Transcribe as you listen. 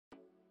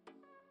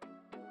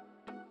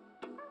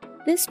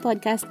This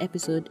podcast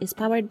episode is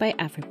powered by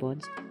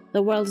AfriPods,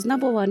 the world's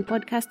 #1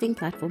 podcasting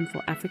platform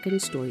for African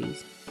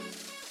stories.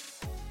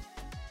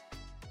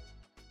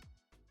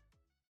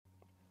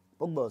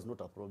 Pogba was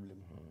not a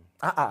problem.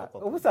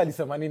 Who's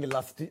alisema nini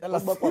last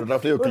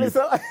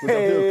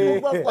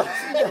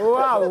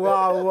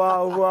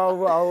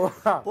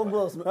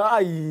Pogba was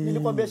not.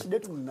 Nilikwambia shida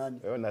yetu ni nani?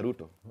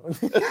 Naruto.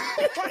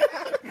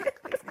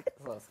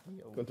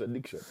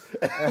 Contradiction.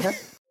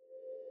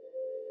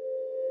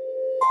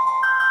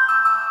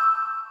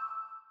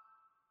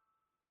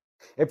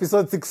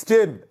 Episode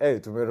 16. Hey,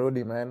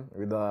 tumerudi man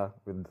with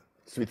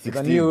Sweet with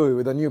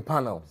 16. a new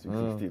panel.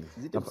 16.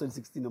 Is it episode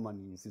 16 or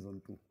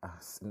season 2?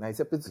 Nice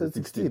episode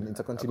 16. It's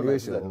a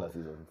continuation.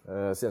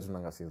 Season. Si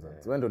hatunanga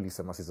seasons. Wewe ndo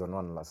ulisema season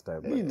 1 last time.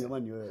 Nini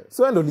jamani wewe?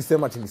 So wewe ndo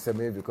ulisema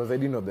tuniseme hivi because I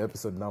didn't know the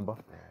episode number.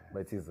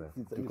 But it is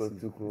It's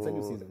a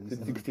new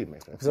season. 16, my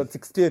friend. episode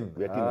 16.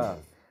 We are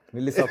teenagers.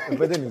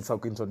 Nilisahau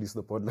kuintroduce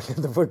the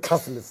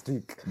podcast last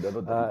week. They're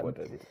not that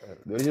important.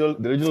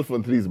 The original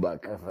front three is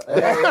back.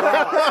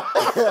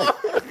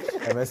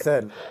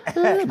 MSN.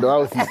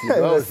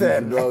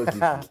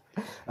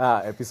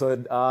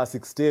 Episode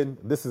 16.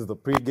 This is the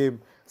pre-game.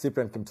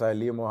 Cyprian Kimtai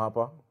Limo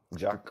hapa.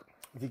 Jack.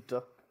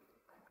 Victor.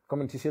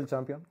 Community Shield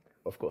champion.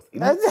 Of course.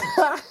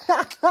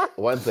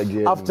 Once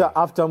again.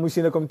 After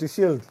Mushina Community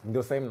Shield,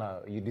 ndio same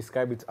now. You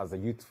describe it as a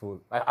useful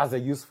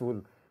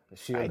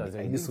shield, as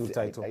a useful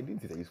title. I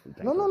didn't say a useful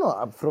title.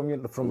 No. From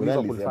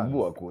Liverpool fans.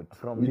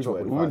 From Which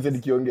one? Liverpool Who said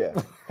nikiongea?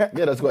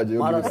 Yeah, that's what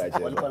you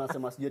Walikuwa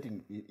nasema sijui ati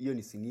hiyo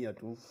ni senior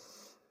tu.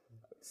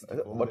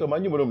 But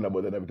manyu mbona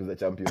mnabotha na vitu za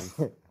champions?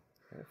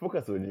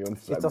 Focus on your own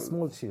struggle. It's a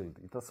small shield.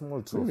 It's a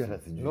small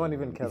trophy. No one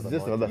even cares It's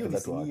just about it. another thing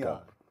that will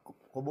happen.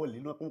 Koboli,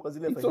 unakumbuka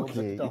zile It's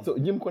okay.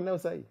 Jim mko nayo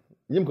sahi.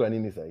 Jim mko na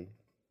nini sahi?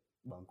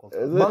 Bangkok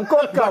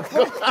Cup.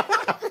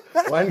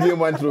 One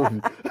game, one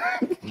trophy.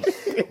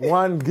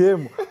 One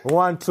game,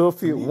 one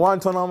trophy, one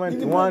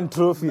tournament, one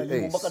trophy.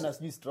 Mpaka na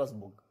sijui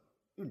Strasbourg.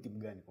 Hiyo ni timu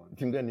gani kwanza?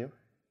 Team gani hiyo?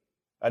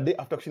 A day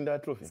after kushinda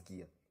trophy.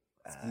 Sikia.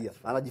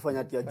 Anajifanya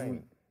ati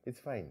ajui.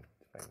 It's fine.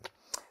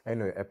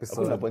 Anyway,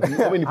 episode. How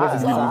many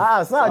points did you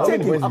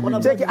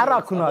lose? Check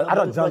ara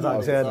janja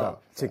agenda.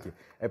 Check it.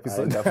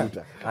 Episode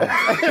Dafuta.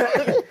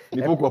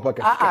 Nipokuwa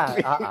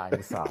paka.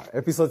 ni sawa.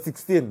 Episode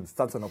 16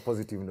 starts on a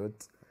positive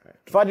note.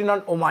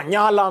 Ferdinand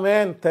Omanyala,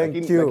 man, thank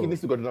you. Lakini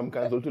sisi got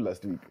cancelled too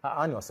last week.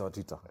 Ani wa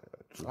Twitter.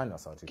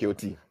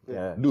 KOT.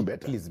 Yeah. Do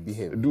better. Please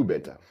behave. Do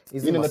better.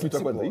 Is Na it Twitter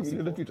simple? kwanza.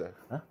 Ina Twitter.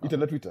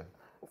 Ita Twitter.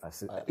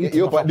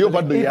 Hiyo part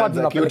do ya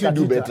KOT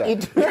do better.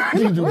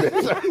 Do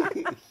better.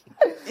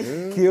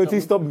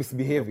 KOT stop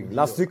misbehaving.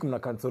 Last week mna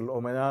cancel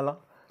Omanyala.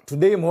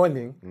 Today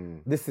morning,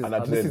 this is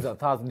a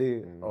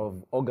Thursday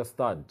of August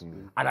 3rd.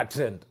 And a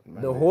trend.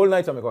 The whole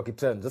night amekuwa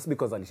kitrend just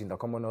because alishinda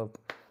Commonwealth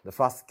the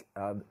first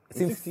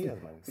since 60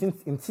 years, man.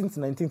 Since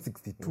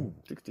 1962.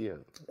 60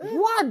 years.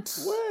 What?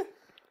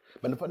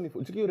 But the funny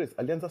thing is,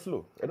 alianza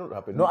slow. I don't know what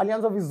happened. No,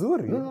 alianza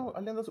vizuri. No,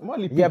 alianza slow.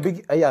 Mali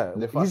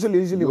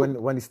Usually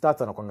when he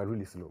starts anakuanga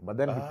really slow, but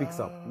then he picks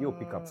up. Yo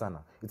pick up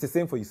sana. It's the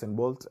same for Usain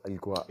Bolt.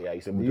 Alikuwa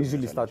they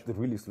usually start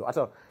really slow.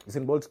 Hata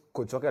Usain Bolt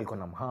coach wake alikuwa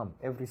namham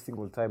every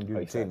single time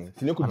during training.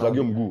 Sinyo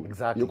kudragio mguu.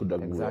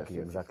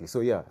 Exactly.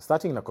 So yeah,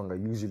 starting inakuanga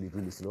usually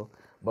really slow,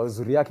 but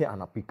uzuri yake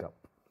ana pick up.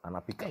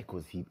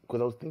 Because I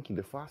was thinking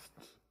the first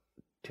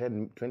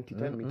 10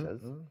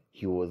 meters,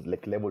 he was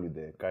like level with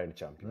the current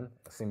champion.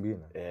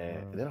 Simbina.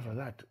 Then after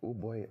that, oh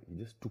boy, he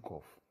just took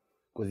off.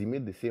 Because he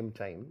made the same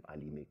time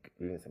Ali make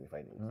during the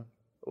semi-finals.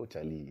 Oh,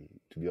 Charlie,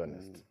 to be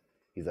honest,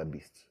 he's a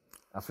beast.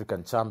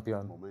 African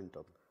champion.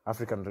 Momentum.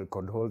 African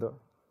record holder.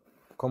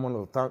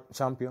 Commonwealth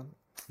champion.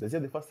 Does he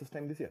have the fastest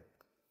time this year?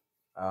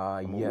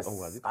 Yes.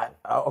 Was it?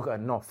 Okay,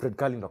 no, Fred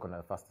Carlin ndo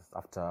the fastest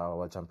after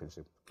World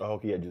Championship. Oh,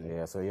 okay,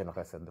 Yeah, so yeah,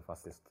 I said the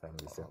fastest time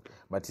this year. Okay.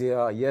 But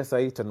yes,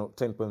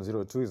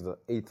 10.02 is the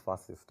 8th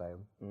fastest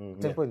time.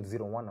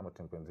 10.01 or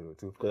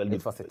 10.02. Because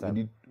 8th fastest time.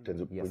 He did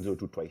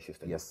 10.02 twice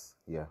yesterday. Yes,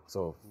 yeah.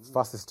 So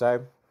fastest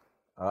time,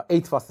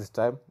 8th fastest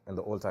time in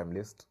the all-time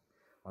list.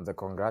 Manze,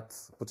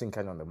 congrats, putting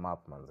Kenya on the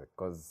map, manze,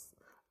 because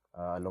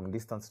long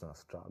distance tuna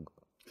struggle.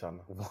 Sana.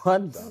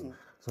 What?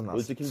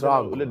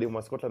 Struggle. Ule demu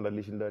wa Scotland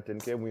alishinda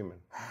 10k women.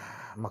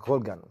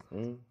 McColgan.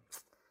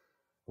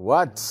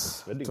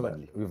 What? Very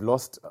badly. We've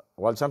lost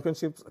World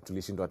Championships,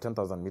 tulishindwa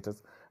 10,000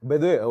 meters. By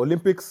the way,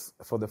 Olympics,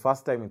 for the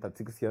first time in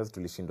 36 years,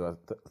 tulishindwa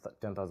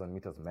 10,000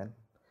 meters men.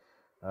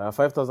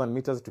 5,000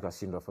 meters,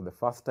 tukashindwa for the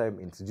first time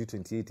in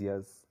 28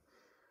 years.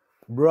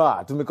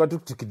 Bruh, tumekuwa tu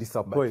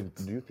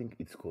tukidisappoint. Do you think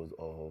it's because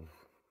of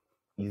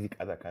easy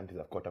other countries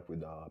have caught up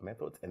with our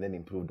methods and then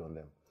improved on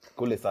them?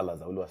 Kule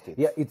Salas, Uluwa States.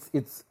 Yeah,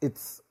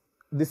 it's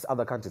these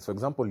other countries. For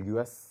example,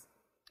 US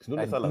and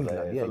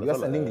England.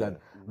 US and England.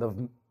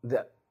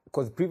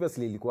 Because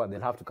previously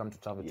they'll have to come to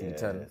travel to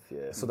return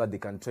so that they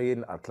can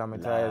train,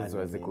 acclimatize,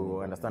 whereas they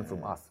could understand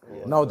from us.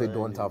 Now they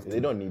don't have to.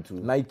 They don't need to.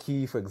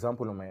 Nike, for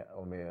example, on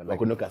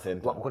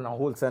a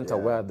whole center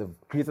where they've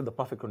created the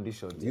perfect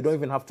conditions. Yes. You don't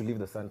even have to leave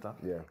the center.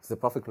 Yeah. It's the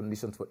perfect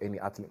conditions for any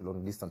athlete,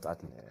 long-distance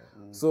athlete.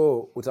 Yeah.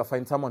 So, would I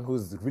find someone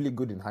who's really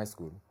good in high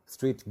school,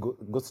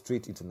 go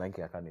straight into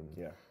Nike Academy.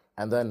 Yeah.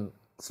 and then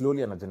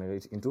slowly and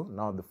generate into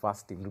now the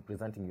first team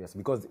representing US,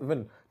 because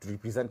even to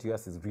represent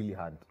US is really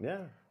hard. Yeah.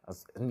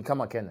 As ni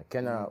kama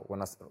Kenya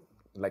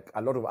like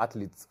a lot of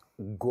athletes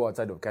go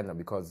outside of Kenya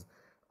because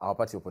our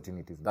party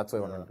opportunities. That's why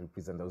we want to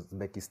represent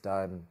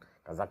Uzbekistan,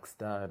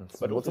 Kazakhstan,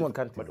 but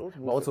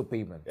also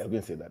payment. I was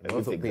going to say that.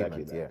 Also exactly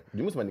payment, that. yeah.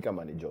 You must come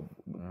on a job.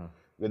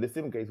 We're the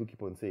same guys who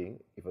keep on saying,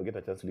 if I get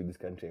a chance to leave this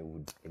country, I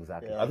would.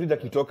 Exactly. As we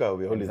Kitoka,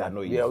 we're always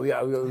annoyed. Yeah,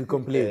 we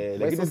complain.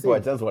 Like, if people a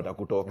chance, what I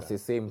could talk. It's the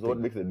same So what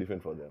makes it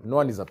different for them? No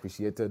one is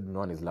appreciated, no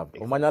one is loved.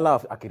 Omanyala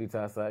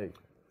akirita asai.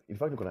 In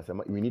fact,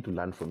 we need to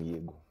learn from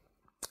Yego.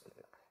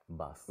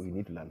 Bas. We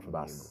need to learn from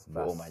Yego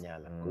for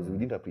Omanyala. Because we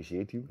didn't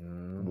appreciate you.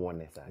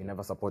 We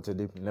never supported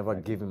him, never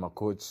gave him a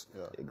coach.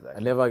 Yeah, exactly. I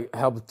never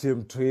helped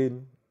him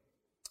train.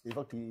 In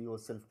fact, he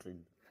was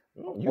self-trained.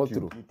 All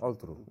through.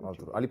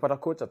 Alipata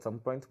coach at some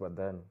point, but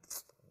then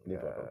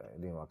it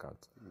didn't work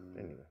out.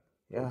 Anyway.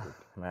 Yeah,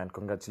 man,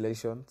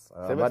 congratulations.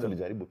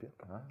 Tulijaribu pia.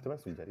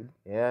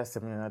 Yeah,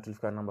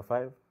 tulifika number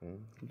 5.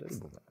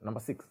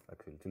 Number 6,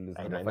 actually. We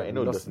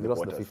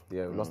lost the fifth.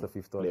 Yeah, we lost the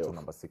fifth one to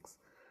number 6.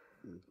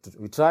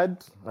 We tried.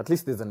 At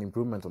least there's an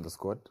improvement on the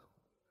squad.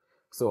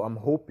 So I'm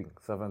hoping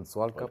 7th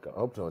World Cup. I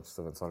hope to watch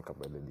 7th World Cup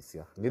by this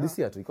year. This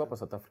year tuko hapa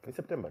South Africa. In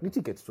September. Ni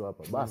tickets tu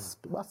hapa. Bas.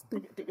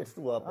 Tickets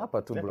tu hapa.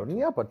 Hapa tu bro.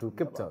 Ni hapa tu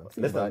Cape Town.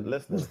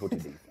 Less than 40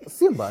 days.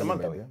 Si mbali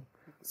man.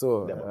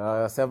 So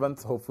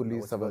 7th,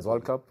 hopefully 7th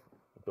World Cup.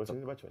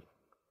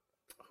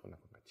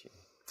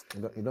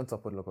 You don't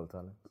support local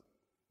talent.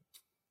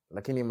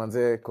 Lakini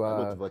manze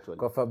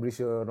kwa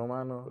Fabrizio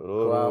Romano,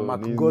 kwa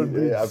Mark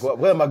Goldbridge.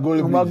 Kwa Mark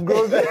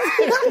Goldbridge.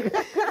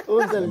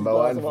 Number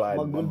 1 fan.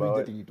 Mark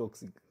Goldbridge is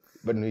toxic.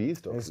 But no,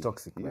 he's toxic. He's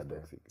toxic.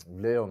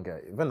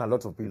 Even a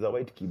lot of people. He's a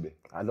white kibe.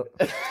 A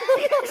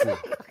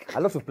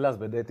lot of players,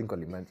 but I think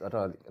only meant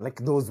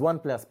like there was one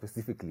player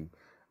specifically,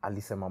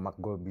 alisema Mark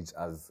Goldbridge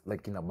as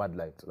like in a bad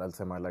light.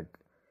 Alisema like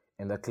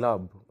in the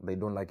club they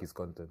don't like his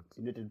content.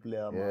 United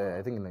player. Yeah,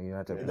 I think in the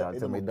United player, he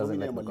doesn't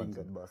like the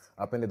content.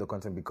 Apparently the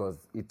content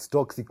because it's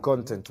toxic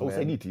content.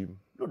 Outside team.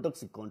 Not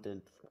toxic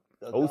content.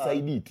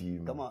 Outside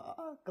team. Kama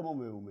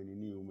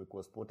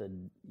umekuwa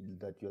spotted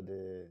that you're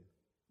the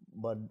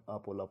bad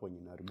apple hapo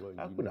nyinaribu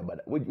wengine. Hakuna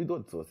bad. We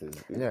don't sources.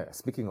 Yeah,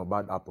 speaking of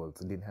bad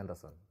apples, Dean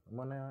Henderson.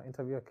 Umeona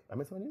interview yake?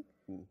 Amesema nini?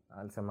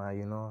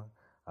 Alisema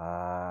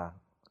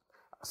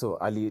so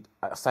Ali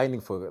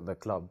signing for the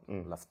club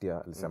last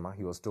year, alisema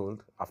he was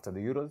told after the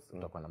Euros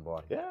utakuwa number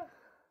 1. Yeah.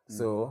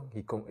 So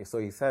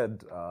he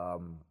said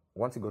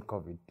once he got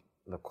COVID,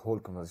 the whole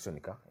conversation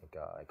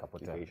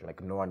ikapotea.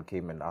 Like no one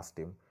came and asked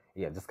him,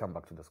 yeah, just come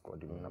back to the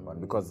squad number 1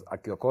 because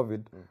akiwa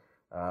COVID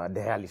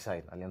the hair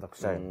alianza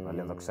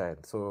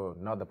kushine. So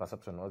now the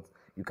perception was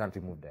you can't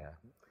remove the hair.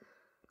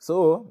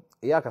 So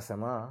yeah,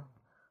 akasema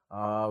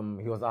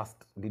he was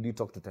asked, did you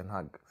talk to Ten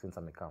Hag since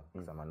amekam?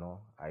 Akasema no,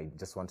 I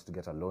just wanted to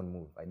get a loan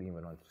move. I didn't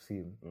even want to see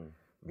him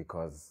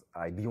because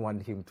I didn't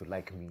want him to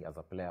like me as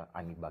a player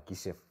and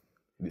ibakishe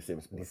the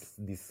same spot.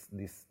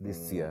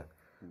 this year.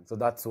 So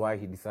that's why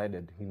he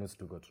decided he needs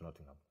to go to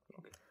Nottingham.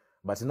 Okay.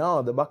 But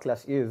now the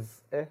backlash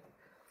is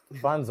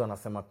fans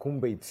wanasema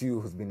kumbe it's you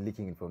who's been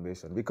leaking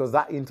information because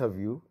that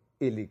interview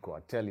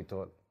ilikuwa tell it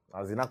all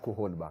as in aku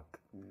hold back.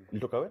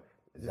 Ilitoka we?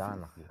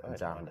 Jana.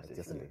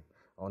 Yesterday.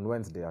 On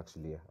Wednesday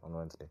actually, on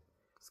Wednesday.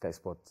 Sky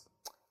Sports.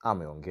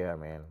 Ameongea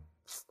man.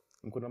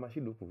 Mko na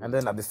mashida huko. And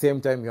then at the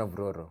same time you have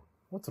Roro.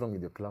 What's wrong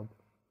with your club?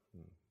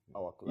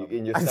 Our club.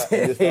 In your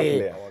star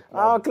player.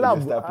 Our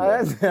club.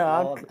 Our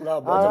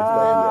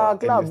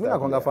club. Mimi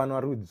nakwanga fan wa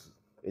Rouge.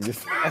 In your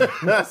star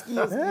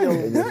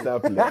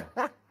player.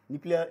 Ni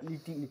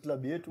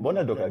club yetu.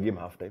 Mbona doka game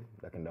half time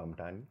lakini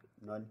mtani?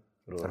 Nani?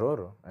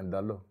 Roro and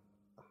Dalo.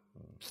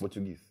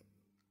 Portuguese.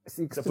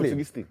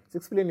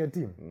 Explain your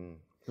team.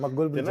 Mark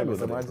Goldbridge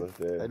amesemaje?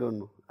 I don't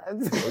know.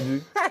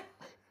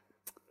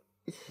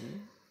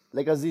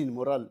 Like as in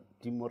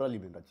team moral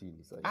imeenda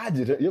chini sasa.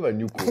 You have a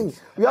new coach.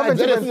 We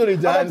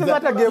haven't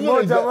hata game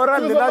moja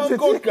moral inaanza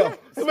chini.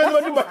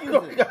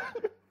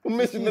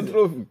 Umeshinda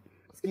trophy.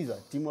 Sikiza,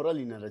 team moral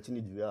inaenda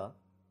chini juu ya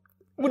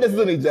muda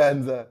season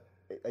haijaanza.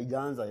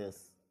 Haijaanza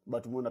yes.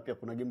 But umeona pia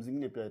kuna games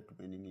zingine pia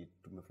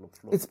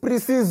tumeflop. It's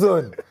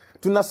pre-season.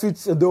 Tuna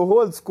switch the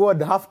whole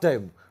squad half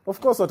time. Of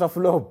course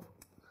wataflop.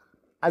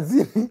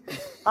 Azini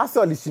hasa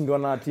walishindwa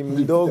na timu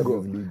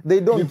ndogo.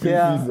 They don't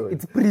care.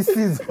 It's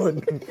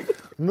pre-season.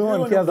 No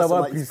one cares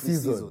about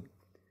pre-season.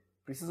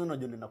 Pre-season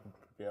unajua ndio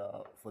prepare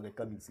for the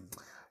coming season.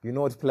 You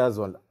know what players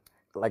want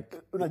like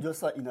unajua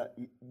sasa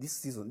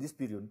this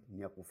period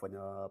ni ya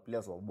kufanya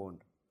players wa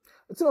bond.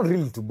 It's not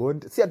really to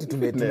bond. Si ati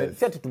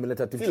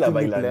tumeleta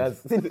 22 players.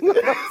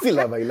 Si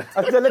la baila.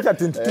 Ataleta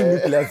 22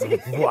 players.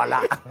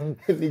 Voila.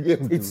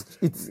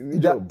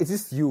 It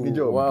is you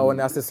want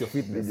to assess your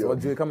fitness.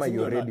 Wajue kama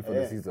you're ready for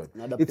the season.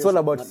 It's all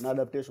about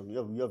adaptation. You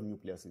have new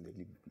players in the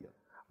league.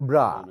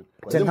 Bra.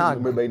 Ten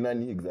Hag. By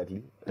nani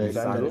exactly?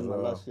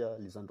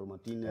 Lisandro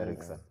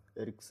Martinez.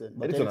 Eriksen.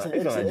 But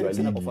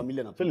Eriksen ako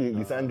familia na. So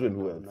Lisandro and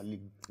who else?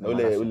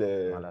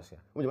 Ule Malaysia.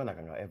 Mmoja bana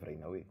kanga Evra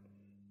in a way.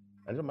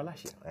 Anaitwa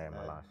Malaysia.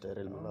 Malaysia.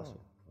 Terrell Malaysia.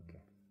 Okay.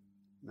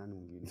 nani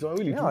mwingine. So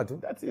really, Yeah,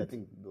 that's I it.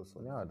 think those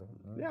ones.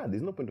 Yeah,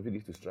 there's no point of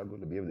it to struggle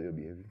to behave the way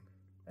you're behaving.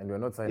 And we're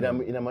not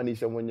signing.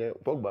 Inamaanisha mwenye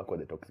Pogba kwa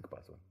the toxic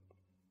person.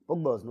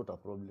 Pogba was not a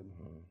problem.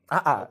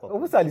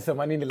 Ubusa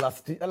alisema nini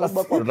last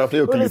Tunatafuta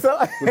hiyo clip.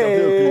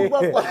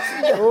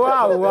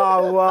 Wow.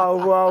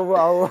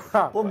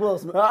 Pogba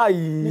was not.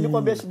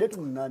 Nilikwambia shida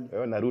yetu ni nani?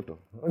 Wewe Naruto.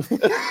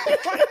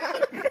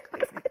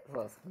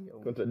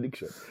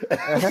 Contradiction.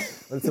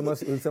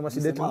 Ulisema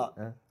shida yetu.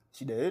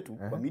 Shida yetu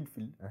kwa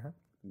midfield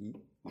ni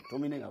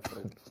McTominay na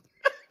Fred.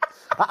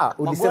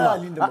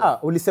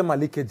 Ulisema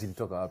leakage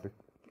ilitoka wapi?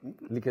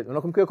 Leakage.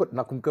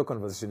 Nakumbuka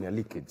conversation ya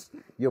leakage.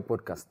 Hiyo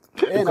podcast.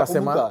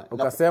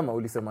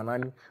 Ulisema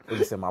nani?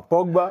 Ulisema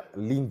Pogba,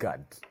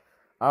 Lingard.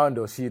 Hao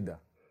ndio shida.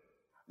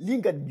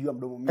 Lingard juu ya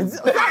mdomo mingi.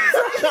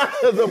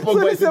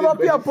 Ulisema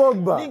pia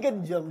Pogba.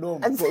 Lingard juu ya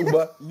mdomo.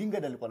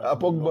 Lingard alikuwa na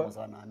Pogba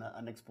sana,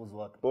 ana expose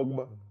watu.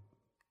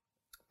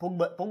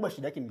 Pogba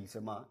shida yake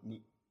nilisema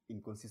ni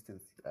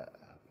inconsistency.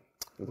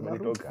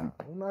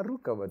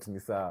 Unaruka but ni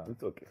sawa.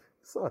 It's okay.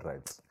 It's all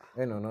right.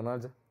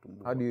 Unaonaje?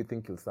 How do you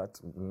think you'll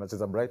start?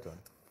 Unacheza Brighton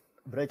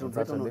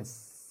on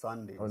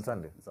Sunday. On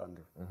Sunday.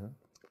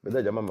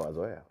 Beza jamaa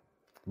mazoea.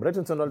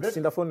 Brighton ndo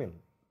alishinda 4-0.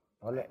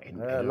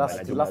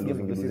 Last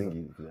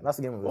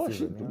game of the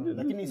season.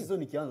 Lakini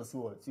season ikianza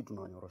si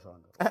tunawanyoroshana.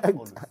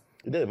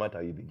 It doesn't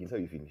matter how you begin, how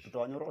you finish.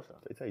 Tunawanyorosha.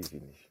 It's how you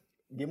finish.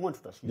 Game 1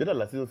 tutashinda. Jana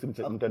last season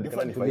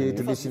mtandikana ni 5.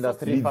 Tulishinda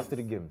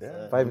 3 games.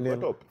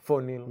 5-0,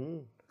 4-0.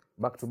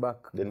 Back to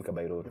back. Then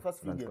Kabairo. The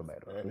first few games.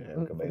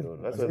 Kabairo.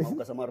 That's why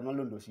ukasema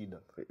Ronaldo ndio shida.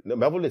 No,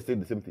 I've always said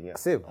the same thing. Yeah.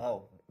 Same.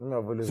 How?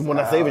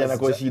 Simona sasa hivi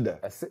anakuwa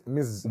shida.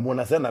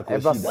 Simona sana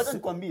anakuwa shida. Wacha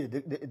nikwambie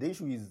the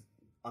issue is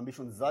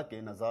ambitions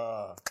zake na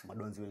za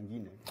madonzi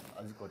wengine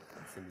haziko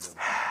same level.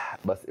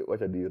 Basi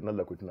wacha ndio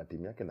Ronaldo kutina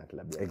timu yake na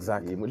klabu yake.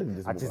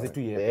 Exactly. Acheze tu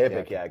yeye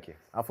peke yake.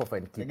 Afu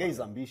fine keep. The guy is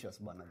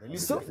ambitious bana.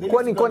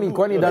 Kwani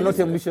they're not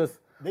ambitious?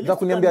 Za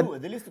kuniambia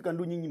the least can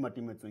do nyinyi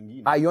mateammates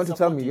wengine. You want to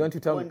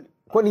tell me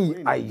kwani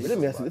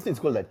this is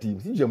called a team.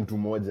 Si nje mtu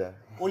mmoja.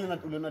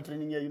 Uliona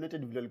training ya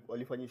United vile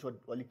walifanyishwa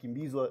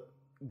walikimbizwa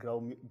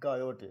ground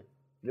yote.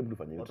 Kile mtu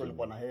fanya yote.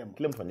 Walikuwa na hema.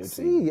 Kile mtu fanya yote.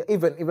 See,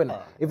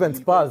 even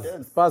Spurs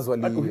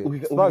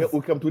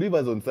Ukam to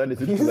Rivers on Sunday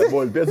sit to the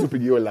ball pia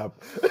upige hiyo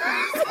lap.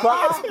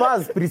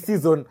 Spurs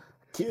pre-season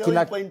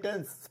kina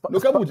intense. No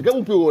kama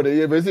upige uone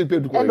yeye vile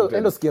pia tuko intense.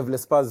 Endo Skevle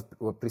Spurs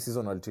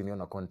pre-season walitrainiwa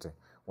na Conte.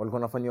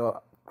 Walikuwa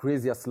wanafanywa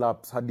crazy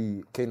slaps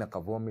hadi Kane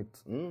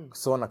akavomit.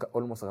 Son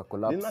almost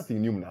akacollapse. There's nothing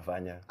new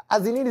mnafanya.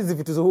 As in hizi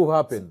vitu zo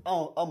happen.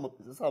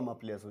 Sasa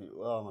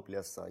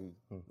maplayers sahi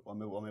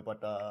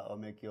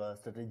wamekiwa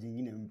strategy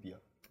nyingine mpya.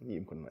 Ni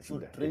mko na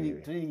shida.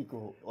 Training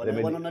iko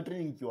wanaona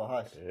training ikiwa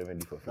harsh.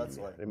 That's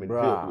why.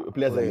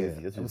 Players are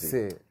lazy. That's what you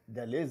say.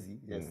 They're lazy.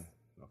 Yes.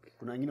 Okay.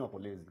 Kuna wengine wapo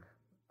lazy.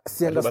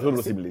 Si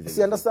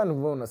understand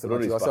mbona unasema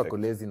watu wako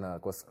lazy na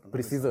kwa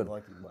pre-season.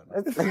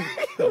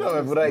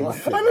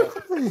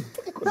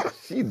 Kuna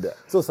shida.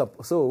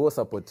 So wewe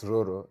support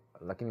Roro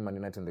lakini Man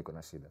United ndio iko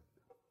na shida.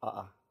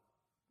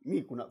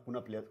 Mimi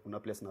kuna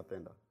players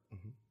napenda.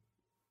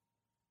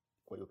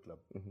 Kwa hiyo club.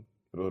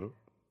 Roro.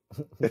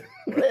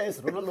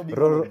 Yes, Ronaldo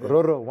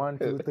Roro 1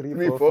 2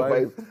 3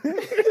 4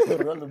 5.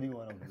 Ronaldo being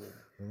one of them.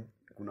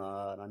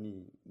 Kuna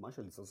nani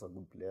Martial is also a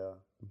good player.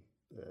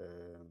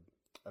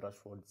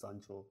 Rashford,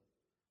 Sancho,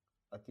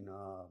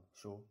 akina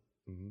Shaw.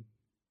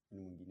 Ni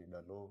mwingine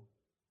Dalo.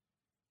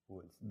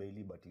 Who else?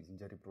 Bailey but he's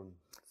injury prone.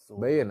 So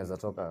Bailey anaweza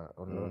toka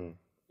on loan.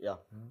 Yeah.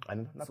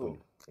 And Napoli.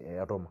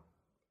 Roma.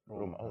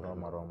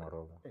 Roma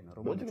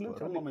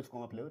amechukua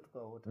maplayer wetu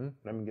kwa wote.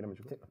 Na mwingine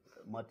amechukua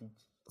Matic.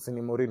 Si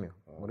Mourinho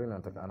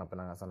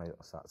anapenda sana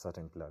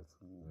certain players.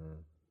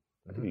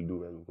 Lakini do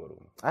well kwa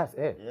Roma.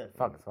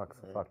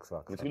 Facts.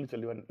 Actually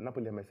chaliwa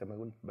Napoli amesema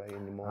will buy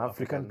any more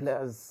African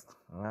players.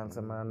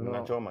 Anasema no.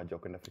 Nachoma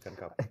joke in African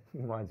Cup.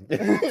 Imagine.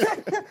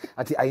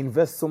 I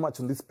invest so much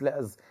on these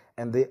players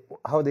and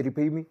how they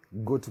repay me,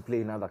 go to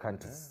play in other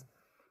countries.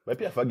 But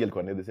Pierre Fagel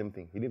can do the same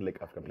thing. He didn't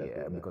like African players.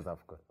 Yeah, because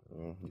Africa.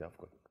 Yeah,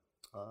 Africa.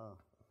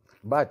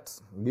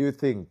 But do you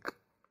think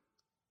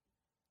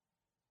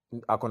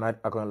I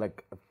can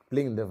like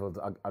playing devil's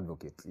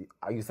advocate?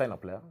 You sign a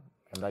player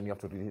and then you have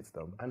to release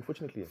them.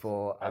 Unfortunately,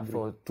 for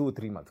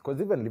 2-3 months.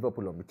 Because even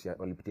Liverpool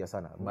walipitia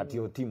sana, but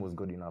your team was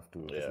good enough to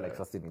like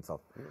sustain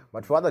itself.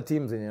 But for other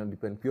teams,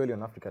 depend purely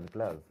on African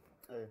players.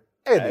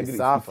 I agree.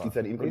 It's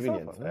an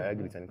inconvenience. I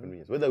agree, it's an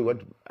inconvenience. Whether we want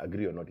to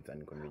agree or not, it's an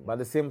inconvenience. But at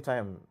the same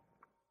time,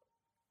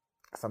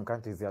 some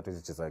countries have to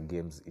cheza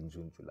games in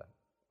June, July.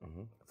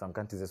 Some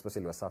countries,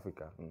 especially West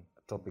Africa,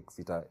 topics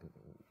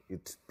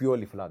it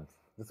purely floods.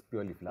 It's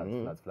purely floods.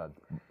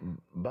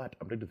 But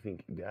I'm trying to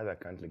think the other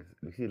countries,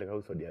 you see, like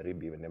how Saudi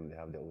Arabia, even them, they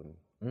have their own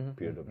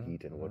period of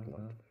heat and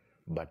whatnot.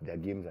 But their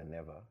games are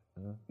never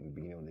in the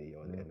beginning of the year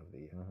or the end of the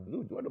year.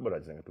 What about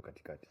Argentina to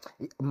katikati?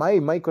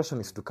 My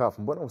question is to CAF.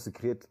 Mbona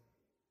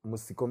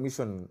msi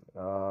commission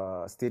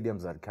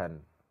stadiums that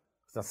can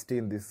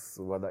sustain this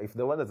weather. If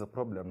the weather is a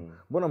problem,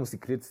 mbona msi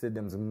create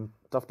stadiums,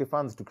 tafute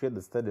funds to create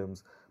the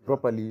stadiums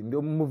properly,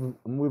 ndio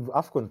move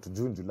AFCON to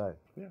June, July.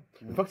 Yeah.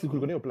 In fact,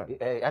 kulikuwa nayo plan.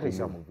 Hata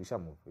isha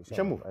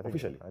move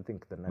officially. I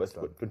think the next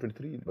one.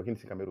 2023 bakini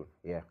si Cameroon.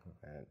 Yeah.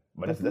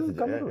 But that's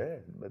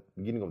Cameroon. But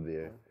beginning of the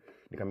year,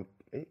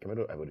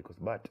 Cameroon Ivory Coast,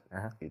 but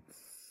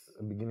it's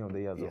beginning of the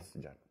year. Yes,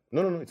 Jan.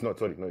 No, it's not.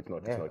 Sorry, no, it's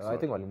not. Yeah, it's I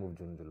think we'll move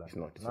June, July. It's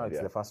not. No,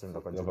 it's the first one.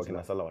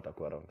 Kina Salah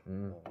watakuwa around.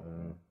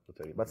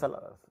 But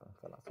Salah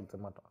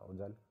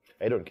ujali.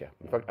 I don't care.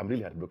 In fact, I'm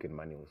really heartbroken.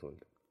 Money was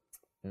sold.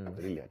 I'm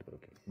really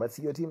heartbroken. But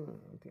see your team,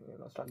 you're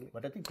not struggling.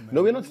 But I think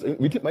No, we're not.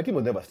 My team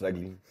was never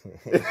struggling.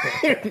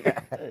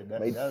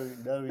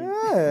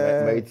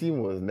 My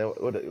team was never.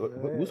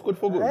 Who scored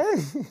 4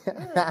 goals?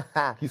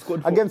 He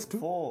scored 4. Against 2?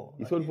 4.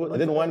 He scored 4.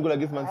 And then 1 goal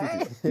against Man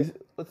City.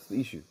 What's the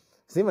issue?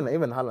 So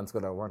even Haaland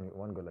scored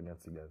one goal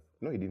against you guys.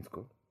 No, he didn't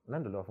score.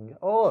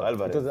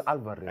 Alvarez. It was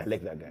Alvarez. I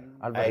like that guy.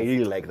 Alvarez. I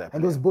really like that.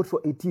 And it was bought for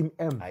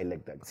 18M. I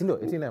like that guy. Sindo,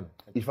 18M.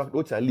 In fact,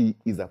 Ochali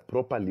is a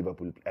proper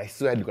Liverpool player. I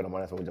swear you're going to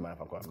want to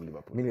from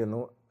Liverpool. Mimi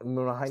no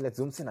highlights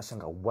umse na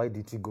shanga, why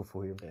did he go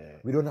for him?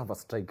 We don't have a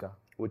striker.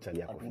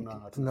 Ochali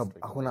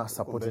Hakuna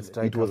supported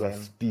striker. It was a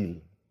steal.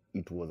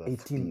 It was a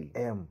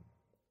 18M.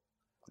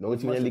 No,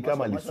 Ochali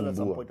kama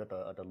alisumbua.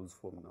 Ata lose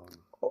form now.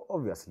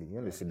 Obviously,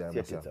 you know shida ya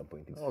At some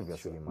point.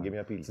 Obviously, man. Give me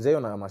a pill.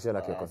 Sijaiona Martial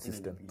akiwa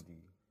consistent.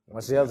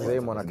 Martial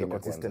sijaiona akiwa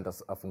consistent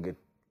afunge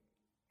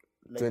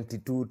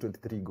 22,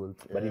 23 goals.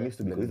 But he needs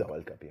to, because he's a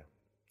World Cup here.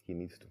 He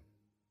needs to.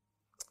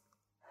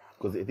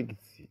 Because I think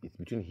it's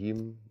between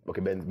him.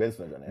 Okay, Benz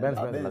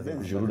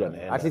Giroud and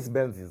at least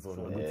Benz is on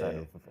the good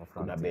side of France.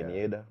 Kuna Ben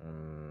Yedder.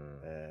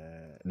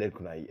 Then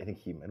kuna, I think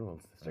him. I don't know.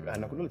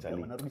 Na kuna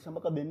Ochali. Wanarudisha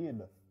mpaka Ben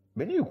Yedder.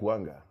 Ben Yedder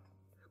kuanga.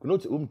 Kuna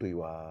umtoi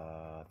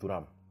wa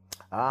Thuram.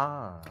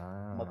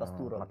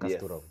 Makastura.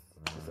 Yes.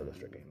 So the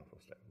striker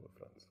of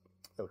France.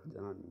 Sasa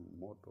kijana ni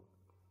moto.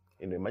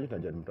 Imagine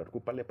tunajua mtu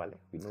pale.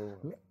 We know.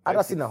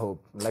 Hata sina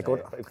hope. Like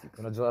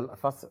unajua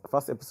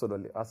first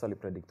episode Arsenal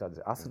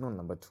predicted Arsenal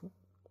number 2.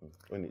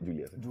 When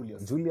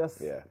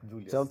Julius. Yeah.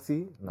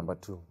 Chelsea number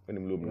 2. When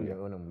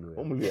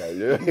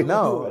Mluya.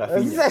 Now,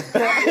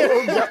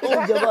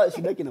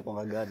 shida yake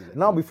inakuwa gani?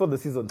 Now before the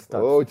season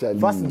starts. Oh, Charlie.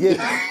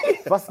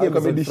 First game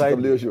is on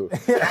Friday.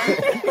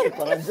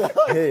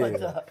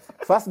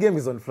 First game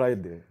is on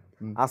Friday.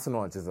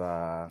 Arsenal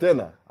wacheza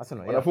tena.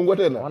 Arsenal wanafungwa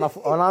tena.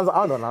 Wanaanza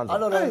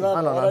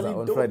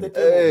on Friday.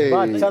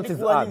 But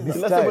chances are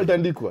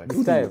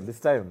this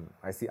time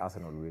I see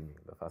Arsenal winning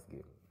the first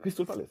game.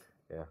 Crystal Palace.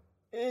 Yeah.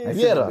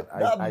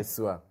 I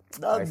swear.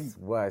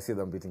 I see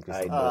them beating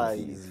Crystal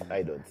Palace.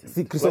 I don't see.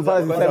 See Crystal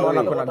Palace this time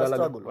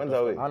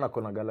wana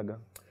kona Gallagher.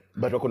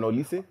 But wako na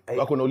Olise.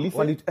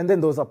 And then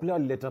there was a player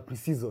later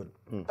pre-season.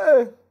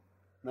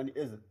 Nani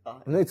Eze?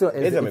 No, it's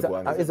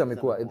Eze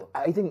amekuwa.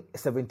 I think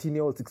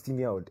 17-year-old,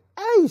 16-year-old.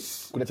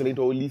 Aish. Kuna talent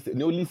Olise.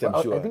 Ni Olise,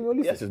 I'm sure. I think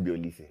Olise. Yes, just be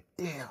Olise.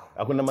 Damn.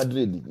 Hakuna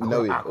Madrid.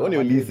 Oni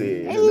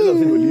Olise.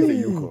 Olise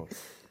yuko.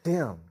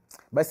 Damn.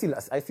 But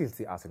I still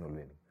see Arsenal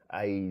winning.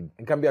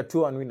 It can be a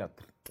 2-1 win at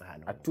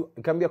 3.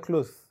 It can be a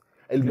close.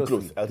 It'll be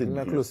close. I'll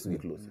think close.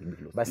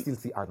 But I still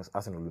see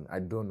Arsenal win. I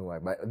don't know why.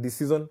 But this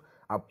season,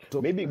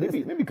 maybe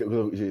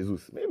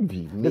Jesus.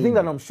 Maybe. The thing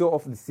that I'm sure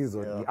of this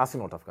season, the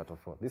Arsenal have cut off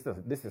 4. This is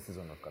the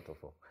season of cut off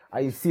 4.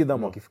 I see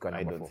them wakifika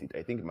number 4. I don't see it.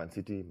 I think Man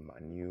City,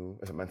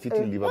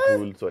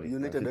 Liverpool,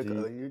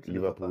 United,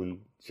 Liverpool,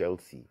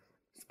 Chelsea,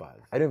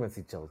 Spurs. I don't even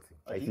see Chelsea.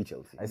 I see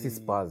Chelsea. I see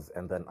Spurs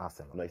and then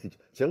Arsenal. No, I see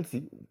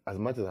Chelsea. As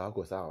much as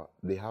hawako sawa,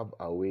 they have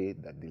a way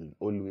that they'll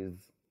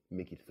always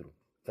make it through.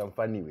 Some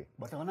funny way.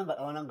 But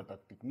hawananga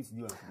tactic.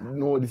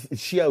 No, this is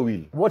sheer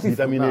will.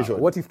 Determination.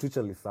 What if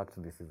Tuchel is sacked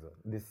this season?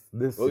 This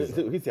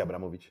season. He's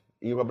Abramovich.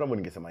 If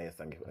Abramovich ningesema yes,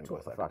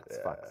 angekuwa sacked.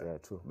 Facts. Yeah,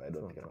 true. But I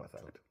don't think he was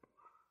sacked.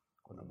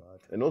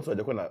 And also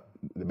hajakuwa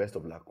the best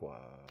of luck kwa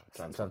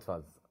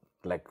transfers.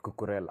 Like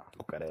Kukurela.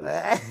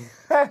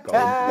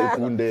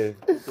 Kunde.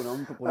 Kuna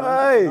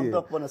mtu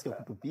hapo anasikia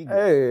kutupiga.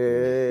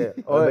 Hey.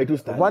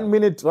 1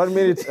 minute,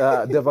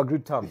 they have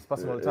agreed terms,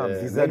 personal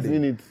terms.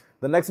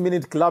 The next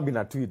minute club in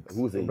a tweet.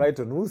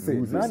 Brighton, who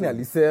said? Nani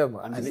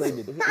alisema?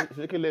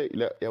 Shekele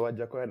ya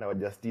Wajakoya na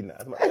Wajustina.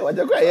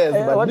 Wajakoya yes,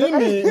 but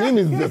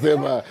mimi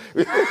sijasema.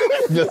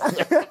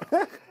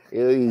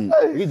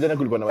 Hii jana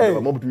kulikuwa na watu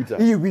wa mob Twitter.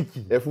 Hii wiki.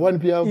 F1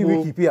 pia hapo. Hii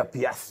wiki pia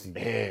Piasti.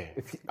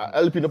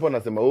 Alpine hapo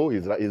anasema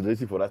is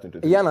racing for us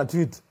 2020. Yana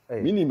tweet.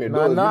 Mimi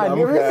nimedoa.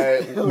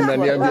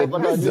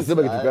 Unaniambia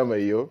sijasema kitu kama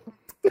hiyo.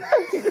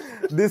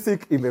 This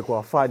week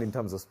imekuwa fun in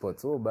terms of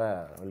sports.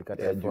 Baya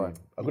ulikata F1.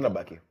 Hakuna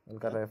baki.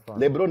 Ulikata F1.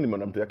 LeBron ni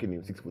mwanamtu yake ni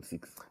 6'6".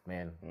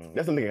 Man.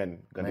 That's something can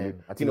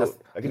akina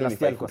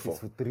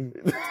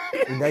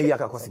 5'3". Ndai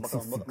akakuwa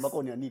 6'6". Mpaka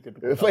unianike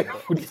tu.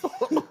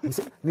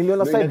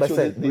 Niliona side by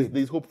side.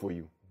 There's hope for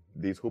you.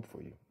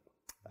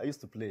 I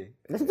used to play.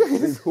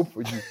 There's hope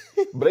for you.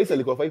 Bryce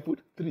alikuwa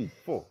 5'3",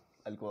 4.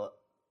 Alikuwa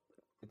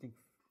I think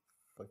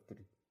 5'3".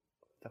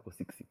 Tako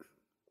 6'6".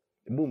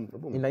 Boom.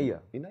 Inaia.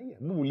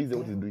 Boom ulize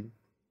what is doing.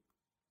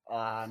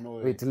 No.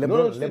 Wait,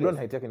 LeBron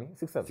height yake ni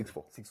 6'7".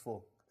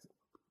 6'4".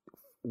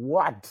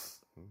 What?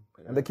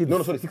 And the kids.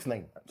 No, sorry,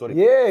 6'9". Sorry.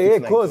 Yeah,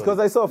 because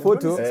I saw a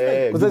photo.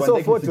 Because I saw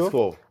a photo.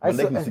 6'4".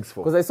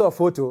 Because I saw a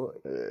photo.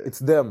 It's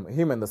them,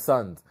 him and the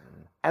sons.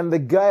 And the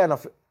guy,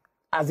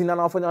 as in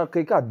anafanya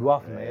kaika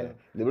dwarf, man.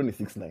 LeBron is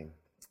 6'9".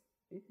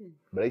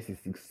 But I see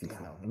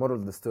 6'6" now. Moral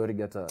of the story,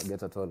 get a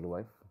tall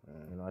wife.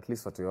 At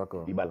least watu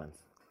wako. Be balance.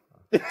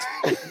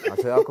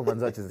 Watu wako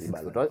manza chezi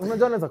 6 foot.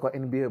 Unajua anaweza kwa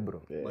NBA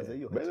bro.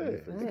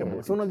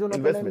 So unajua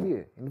unapenda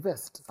NBA.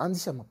 Invest.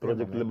 Anzisha mapema.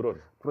 Project LeBron.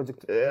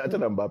 Acha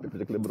na Mbappe,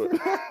 Project LeBron.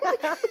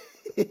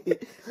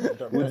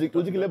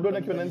 Ujiki LeBron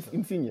akiwa na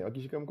Insigne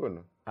akishika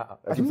mkono.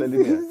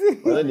 Akimsalimia.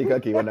 Wazali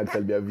kake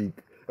wanakusalimia Vic.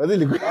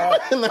 Wazali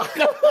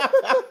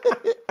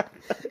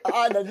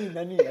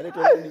nani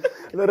anaitwa nani?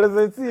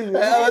 Lorenzo.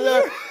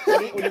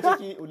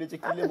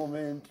 Ulicheki ile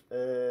moment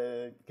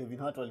Kevin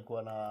Hart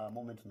alikuwa na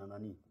moment na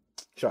nani?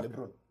 Shaq.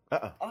 LeBron.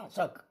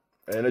 Shaq.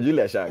 Na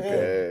Julia Shaq.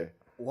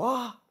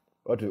 Wow.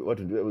 What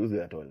do is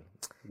that all?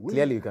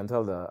 Clearly you can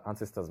tell the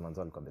ancestors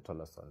manzo alikuwa the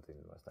tallest ones in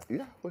West Africa.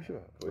 Yeah, for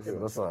sure.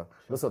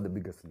 Those are the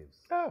biggest slaves.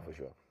 For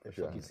sure.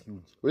 Shaq is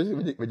huge.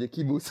 Wewe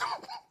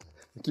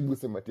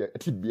kibusa mati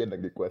ati bienda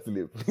ngekuwa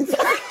slave.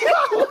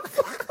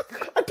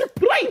 Ati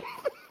prime.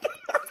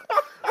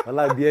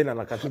 Wala biena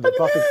na katibu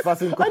perfect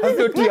passing kwa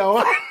ndio tia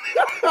wa.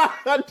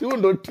 Ati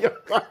ndo tia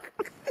wa.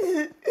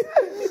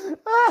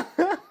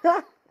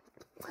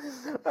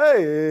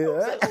 Hey,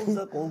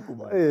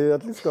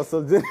 at least kwa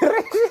soldier.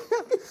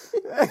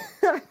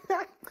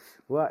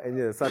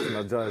 Enyewe sasa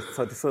tunajua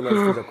sauti solo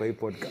sikuja kwa hii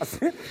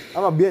podcast.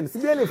 Ama bien, si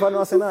bien mfano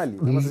wa Arsenal.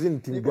 Ama sijui ni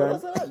timu gani.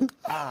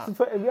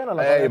 Bien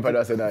la mfano wa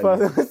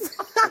Arsenal.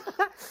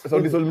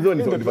 Sauti solo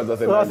mzoni sauti mfano wa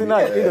Arsenal.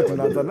 Arsenal ndio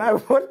tunaanza nayo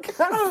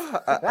podcast.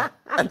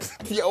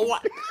 Tia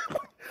wa.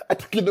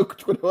 Atikido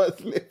kuchukua wa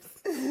slaves.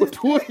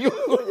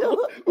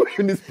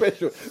 Huyu ni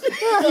special.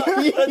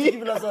 Hadi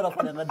bila sana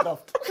fanya na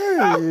draft.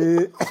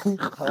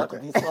 Hawako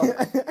ni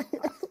sawa.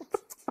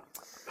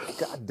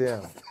 God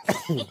damn.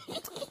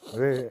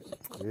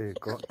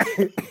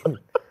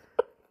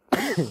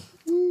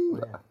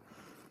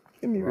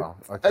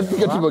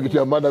 Atikatiba kitu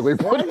ya maana kwa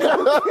podcast.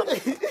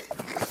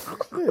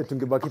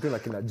 Tungebaki tu na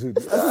kina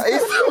Judy.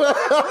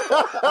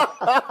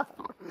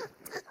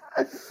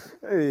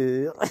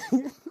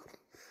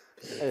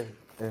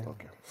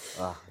 Okay.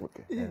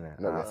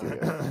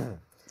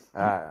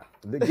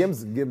 The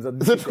games are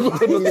this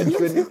weekend.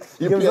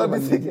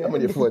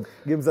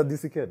 Games are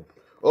this weekend.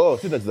 Oh,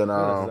 sisi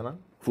tunacheza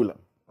Fulham.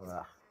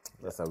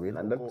 That's a win.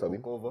 And that's a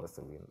win. That's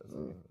a win.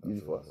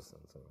 Easy for us.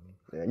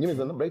 Yeah, you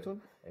mean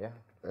Brighton? Yeah.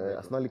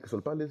 Arsenal,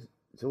 Crystal Palace,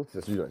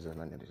 Chelsea. Chelsea. I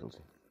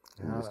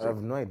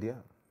have no idea.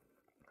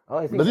 Oh,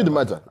 I think does it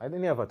matter? I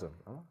think Everton.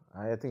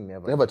 I think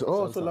Everton. Everton.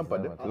 Oh, so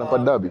Lampard.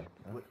 Lampard derby.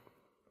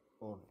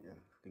 Oh, yeah.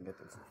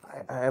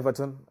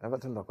 Everton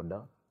wako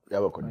down.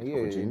 Yeah,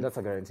 that's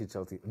a guarantee.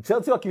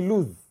 Chelsea waki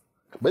lose.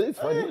 But it's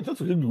fine.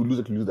 Chelsea will lose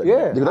that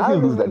yeah, game. They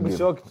can lose that game.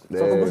 Shocked.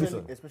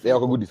 Yeah,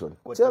 wako good this one.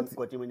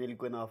 Kwa timu yenye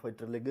ilikuwa na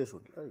fight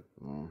relegation.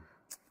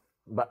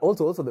 But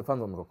also the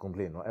fans were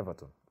complaining, no,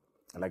 Everton.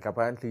 Like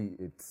apparently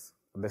it's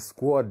the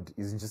squad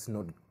is just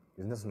not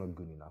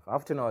good enough.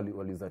 After now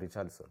we'll use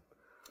Richarlison.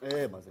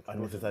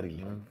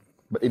 Unnecessarily.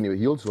 But anyway,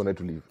 he also wanted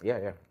to leave.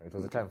 Yeah. It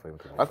was a time for him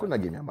to leave. Hakuna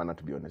game ya maana,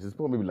 to be honest. It's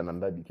probably London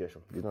derby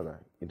kesho. It's not an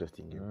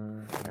interesting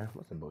game. Yeah,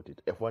 what's about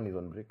it? F1 is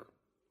on break.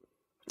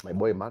 My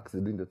boy Max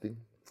is doing the thing.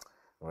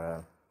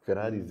 Well,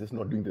 Ferrari is just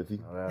not doing the thing.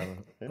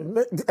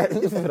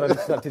 Ferrari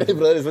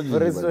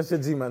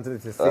started gym until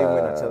it's the same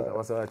when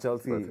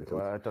Chelsea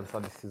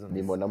transfer this season.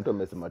 Ni mwana mtu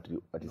amesema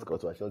ati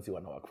scouts wa Chelsea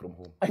wana work from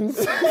home. I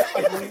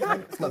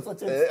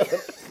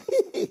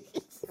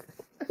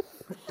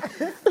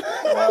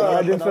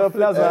didn't feel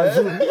plaza.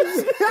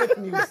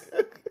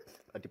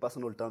 At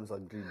personal terms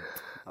agreed.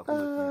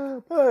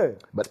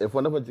 But if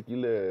one of the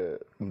kile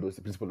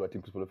mdosi principal of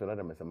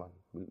Ferrari amesema,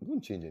 we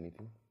won't change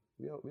anything.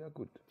 We are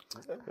good.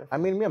 I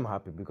mean, me, I'm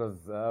happy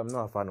because I'm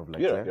not a fan of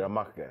like. You're a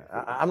Mark guy.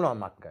 I'm not a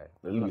Mark guy.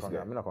 Lewis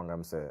guy. I'm not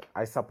going to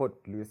I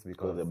support Lewis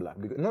because they're black.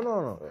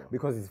 No.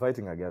 Because he's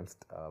fighting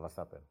against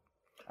Verstappen.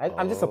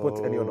 I'm just support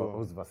anyone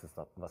who's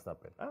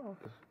Verstappen. Oh,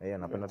 okay. Yeah,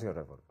 napenda tu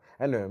rival.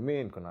 Anyway,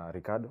 me niko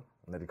Ricardo.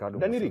 Na Ricardo.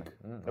 Danny Rick.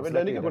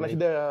 Danny Rick kuna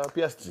shida ya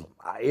Piastri.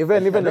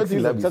 Even next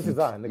season,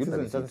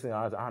 Chelsea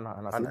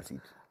ana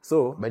seat.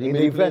 So, in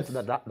the event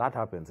that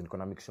happens, niko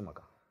na Mick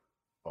Schumacher.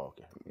 Oh,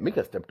 okay. Mick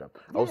has stepped up.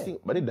 I was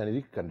thinking, but if Danny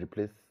Rick can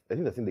replace, I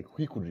think like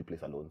he could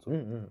replace Alonso.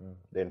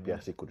 Then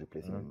Piastri could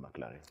replace him in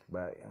McLaren.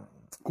 But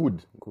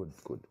Good.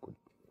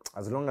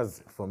 As long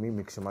as for me,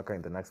 Mick Schumacher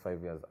in the next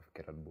 5 years,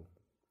 afike Red Bull.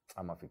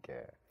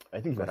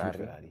 I think he wants to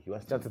Ferrari. He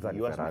wants to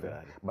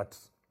Ferrari. But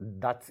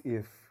that's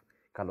if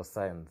Carlos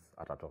Sainz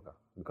atatoka,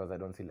 because I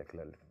don't see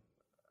Leclerc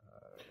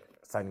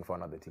signing for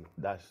another team.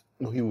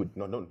 He would.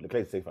 No,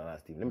 Leclerc is safe for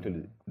another team. Let me tell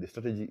you, the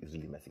strategy is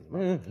really messing him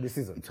up. This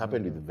season. It's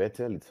happened with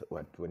Vettel. It's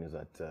when he was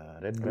at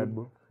Red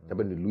Bull. It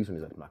happened with Lewis when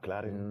he was at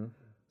McLaren.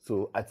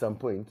 So at some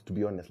point, to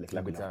be honest,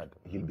 Leclerc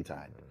he'll be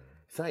tired.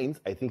 Sainz,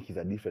 I think he's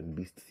a different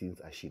beast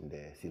since Ashin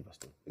the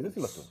Silverstone. Is it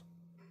Silverstone?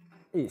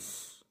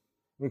 Ish.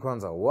 Me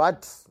kwanza,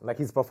 what? Like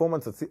his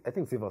performance at I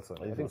think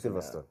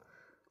Silverstone.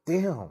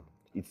 Damn.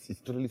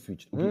 it's totally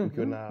switched.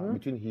 Ukiona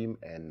between him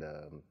and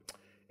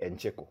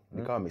Checo,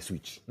 ni kama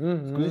ameswitch.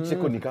 Sikuzi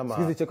Checo ni kama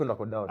Sikuzi Checo ndo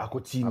ako down. Ako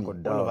chini.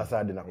 All of a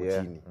sudden ako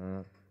chini.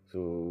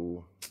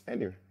 So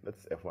anyway,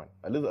 that's F1.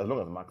 At least as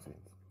long as Max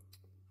wins.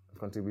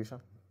 Contribution?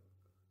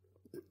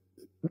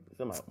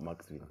 Sema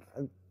Max wins.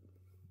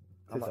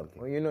 Say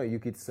something. Well, you know,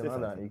 Yuki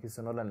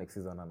Tsunoda next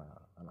season ana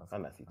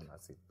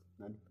seat.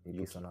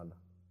 Yuki Tsunoda.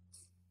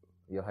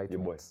 Your height.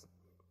 Your boy.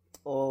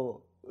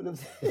 Oh,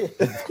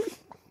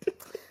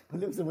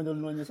 ulimse mwenye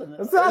ulinionyesha.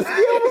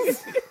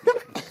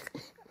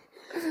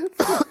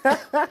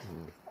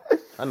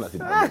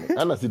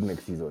 Ana seat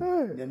next season.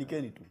 Yani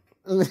Kenny tu.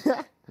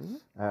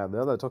 The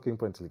other talking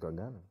point ilikuwa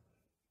gani?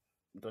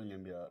 Mtu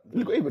aliniambia.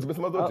 Liko hivyo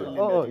tumesema zote.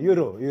 Euro.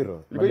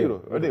 Liko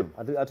Euro. Madem.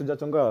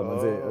 Hatujachonga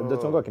manze.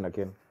 Hatujachonga kina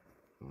Ken.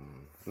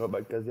 No,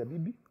 but kazi ya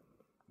bibi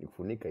ni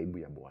kufunika aibu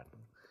ya bwana.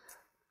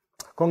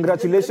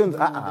 Congratulations.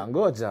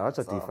 Ngoja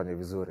acha tuifanye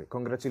vizuri.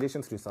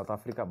 Congratulations to South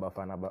Africa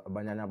Bafana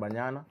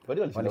Banyana.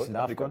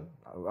 Walishinda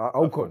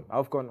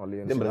AFCON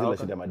walishinda. Brazil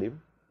walishinda madem.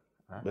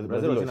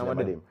 Brazil walishinda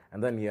madem.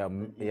 And then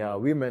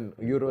women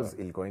Euros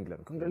ilikuwa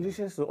England.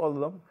 Congratulations to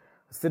all of them.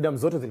 Stadium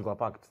zote zilikuwa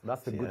packed.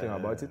 That's the good thing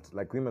about it.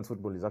 Like women's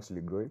football is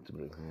actually growing.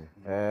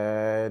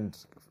 And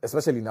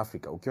especially in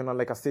Africa. Ukiona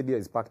like a stadium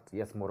is packed.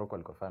 Yes, Morocco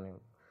ilikuwa final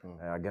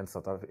against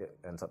South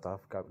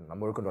Africa.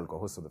 Morocco ilikuwa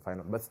host of the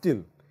final. But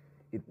still,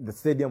 the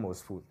stadium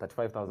was full.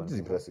 35,000. This is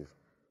impressive.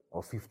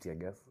 Or 50, I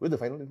guess. Where's the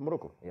final in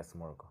Morocco? Yes,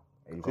 Morocco.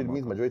 So it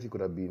means majority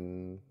could have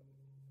been...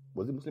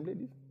 Was it Muslim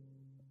ladies?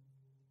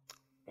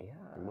 Yeah.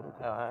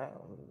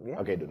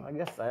 Okay, I don't know. I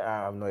guess I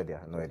have no idea.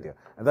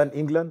 And then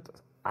England,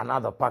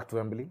 another packed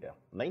Wembley. Yeah.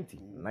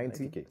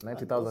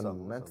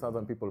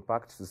 90,000 people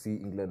packed to see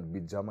England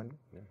beat Germany.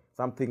 Yeah.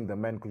 Something the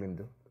men couldn't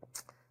do.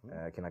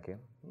 Kina Ken.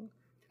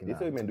 They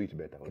say women do it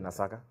better. Kina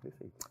Saka.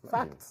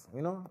 Facts.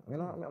 You know,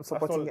 I'm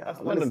supporting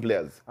London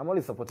players. I'm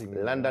always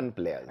supporting London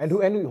players. And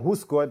who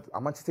scored?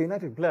 A Manchester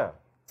United player.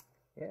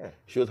 Yeah.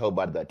 Shows how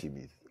bad that team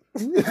is.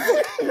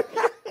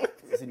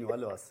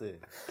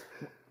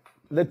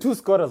 The two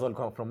scorers all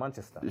come from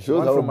Manchester. It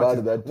shows how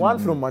bad that team is. One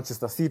from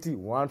Manchester City,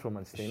 one from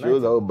Manchester United.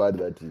 Shows how bad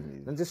that team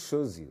is. It just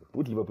shows you.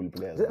 Put Liverpool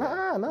players.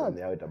 No.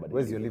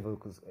 Where's your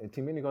Liverpool?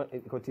 Team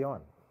iko tier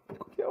 1.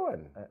 Tier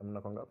 1.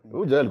 Mnakonga.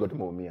 Huyu jana alikuwa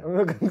tumeumia.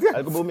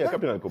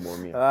 Captain alikuwa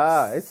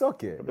muumia. It's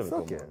okay.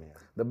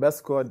 The best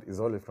squad is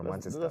always from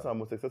Manchester. That's our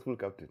most successful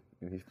captain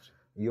in history.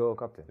 Your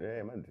captain?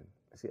 Yeah, imagine.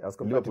 See, as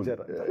compared to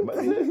Gerrard.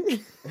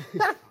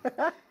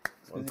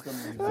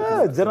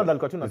 Gerrard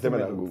alikuwa tu nasema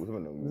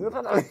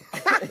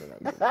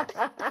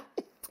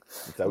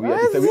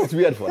It's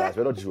weird for us.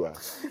 We're not sure.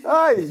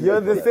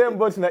 You're the same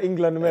boat na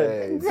England,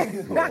 man.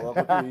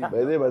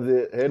 By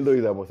the Hendo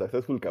is our most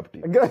successful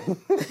captain.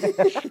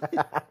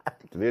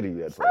 It's very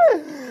weird for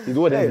us. He's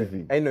won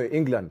everything. I know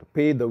England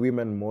pay the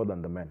women more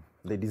than the men.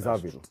 They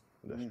deserve it.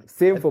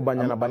 Same for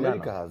Banyana.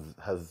 America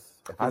has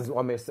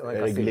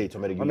regulate.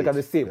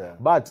 The same. Yeah.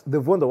 But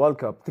they've won the World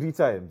Cup 3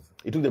 times.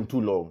 It took them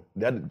too long.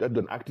 They had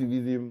done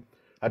activism.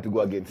 Had to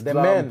go against the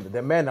Trump.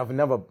 The men have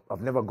never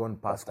gone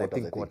past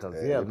quarters.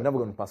 They've never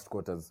gone past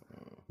quarters.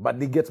 But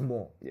they get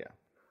more. Yeah.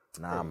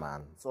 Nah,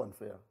 man. So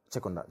unfair.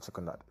 Check on that.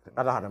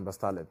 Other Harambee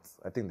starlets,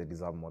 I think they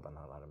deserve more than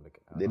Harambee.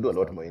 They do a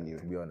lot more anyway.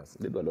 To be honest.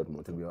 They do a lot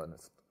more. To be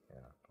honest.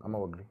 Yeah. I'm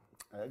agree.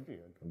 I agree.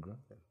 Yeah.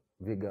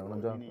 Viga,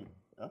 unajua?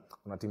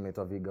 Kuna team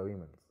inaitwa Viga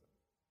Women's.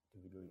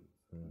 Viga.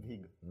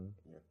 Yeah.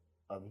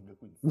 Viga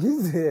Queens.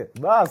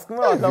 Bas, come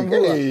on, tambua.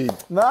 Nice.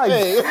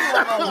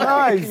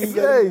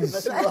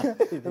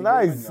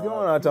 Nice. Come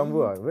on,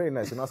 tambua. Very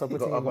nice. Una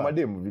support Kwa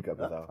mademu Vika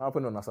pesa. Hapo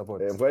ndo una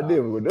support. Kwa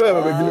mademu ndio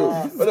yamegilo.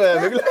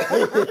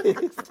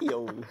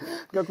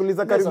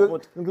 Kakuliza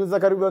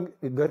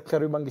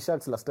karibu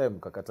Sharks last time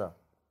kakata.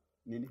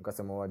 Nini?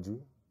 Ukasema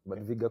wajui. But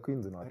Viga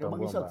Queens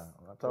unatambua mbaya.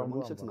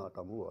 Unatambua Sharks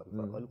tunawatambua.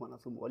 Walikuwa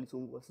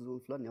walisumbua season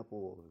fulani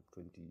hapo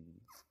 2019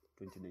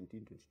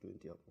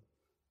 2020 hapo.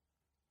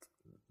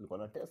 Nilikuwa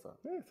na tesa.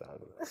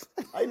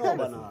 I know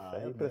bana. I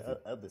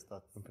have the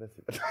stats.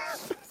 Impressive.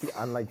 See,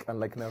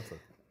 unlike Nelson.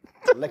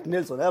 Like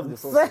Nelson, I have the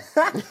sources.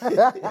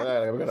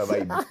 I'm gonna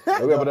vibe.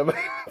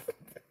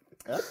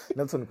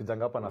 Nelson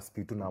kujanga hapa na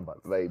speed 2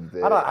 numbers.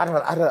 Vibe.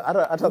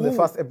 Hata the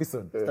first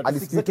episode.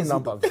 And speed 2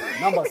 numbers.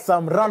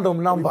 Some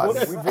random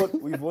numbers.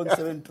 We've won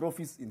 7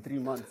 trophies in 3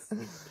 months.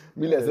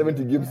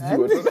 70 games.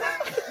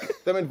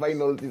 7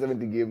 finals,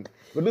 70 games.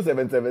 Go do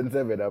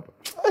 7 up.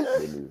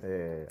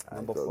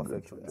 Number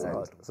perfection.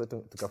 So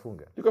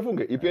tukafunge.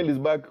 EPL is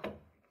back.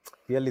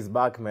 EPL is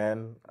back,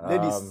 man.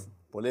 Ladies,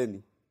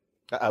 poleni.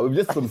 We've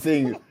just from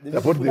saying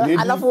support the ladies.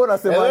 Alafu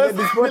unasema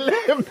ladies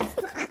poleni.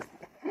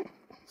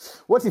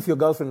 What if your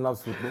girlfriend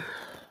loves football?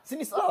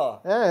 Sini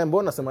sawa.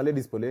 Mbona unasema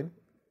ladies poleni?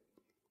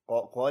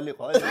 Kwa wale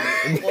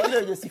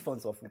wenye si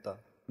fans wa futa.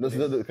 No,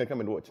 so they can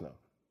come and watch now.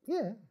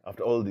 Yeah.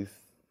 After all this.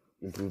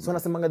 So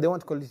nasemanga they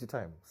want quality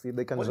time. See,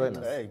 they can join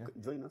us.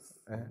 Join us.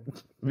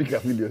 Vika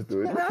video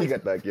story. Vika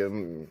attack.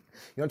 You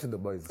want to the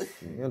boys.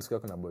 You want to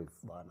kuna boys.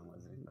 Bana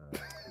mazee.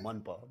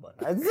 Manpower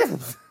bana.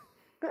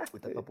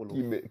 with a couple of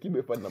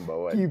Kibe fan number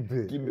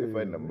 1. Kibe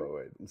fan number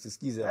 1.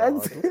 msisikize hawa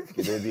watu.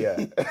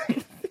 Kidedia.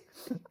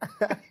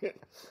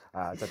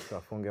 Acha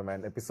tukafunge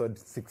man. Episode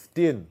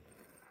 16.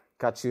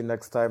 Catch you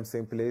next time,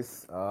 same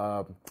place.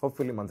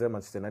 Hopefully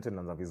Manchester United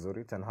naanza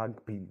vizuri. Ten Hag,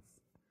 please.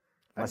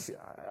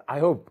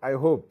 I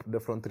hope the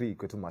front three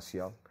iko tu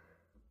Martial,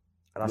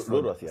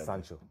 Rashford,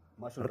 Sancho.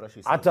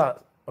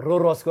 Hata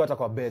Roro asikiwa hata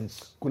kwa bench.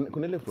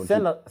 Kuna ile front.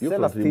 Send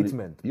a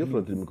statement. Your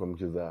front team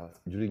mkicheza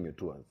during your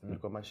tours.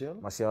 Ilikuwa Martial,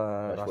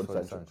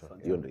 Rashford, Sancho.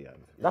 Hiyo ndio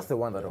yangu. That's the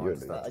one that I want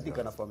to start. I think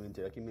ana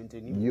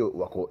maintain. Hiyo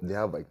wako they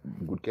have like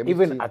good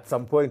chemistry. Even at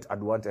some point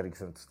I'd want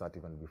Eriksen to start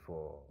even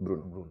before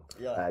Bruno.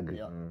 Yeah, I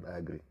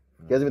agree.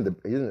 He has even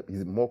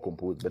he's more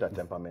composed, better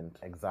temperament.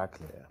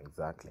 Exactly.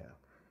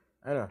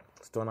 Anyway,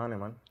 stonane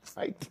man.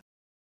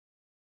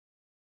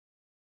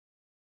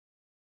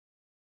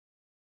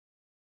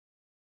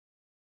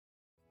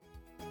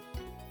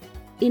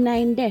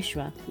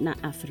 Inaendeshwa na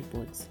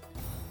Afripods.